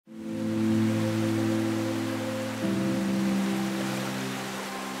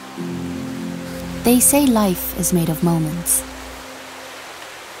They say life is made of moments.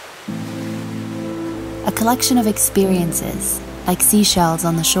 A collection of experiences, like seashells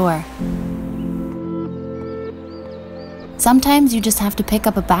on the shore. Sometimes you just have to pick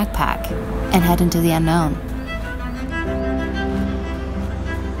up a backpack and head into the unknown.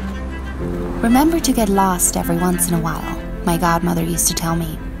 Remember to get lost every once in a while, my godmother used to tell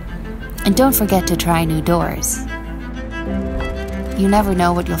me. And don't forget to try new doors. You never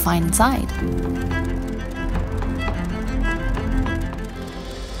know what you'll find inside.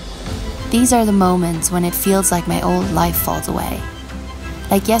 These are the moments when it feels like my old life falls away.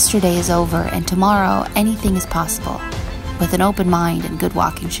 Like yesterday is over and tomorrow anything is possible, with an open mind and good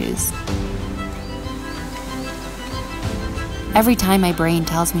walking shoes. Every time my brain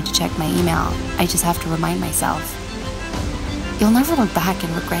tells me to check my email, I just have to remind myself, you'll never look back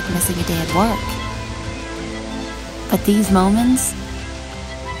and regret missing a day at work. But these moments,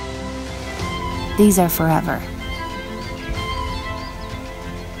 these are forever.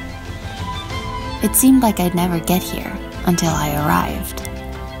 It seemed like I'd never get here until I arrived.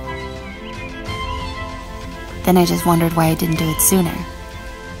 Then I just wondered why I didn't do it sooner.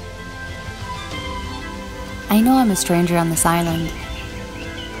 I know I'm a stranger on this island.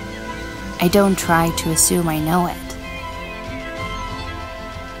 I don't try to assume I know it.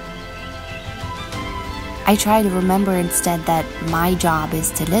 I try to remember instead that my job is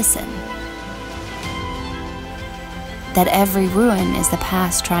to listen. That every ruin is the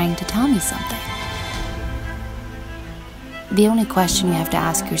past trying to tell me something. The only question you have to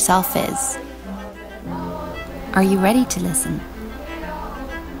ask yourself is, are you ready to listen?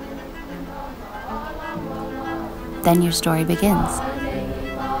 Then your story begins.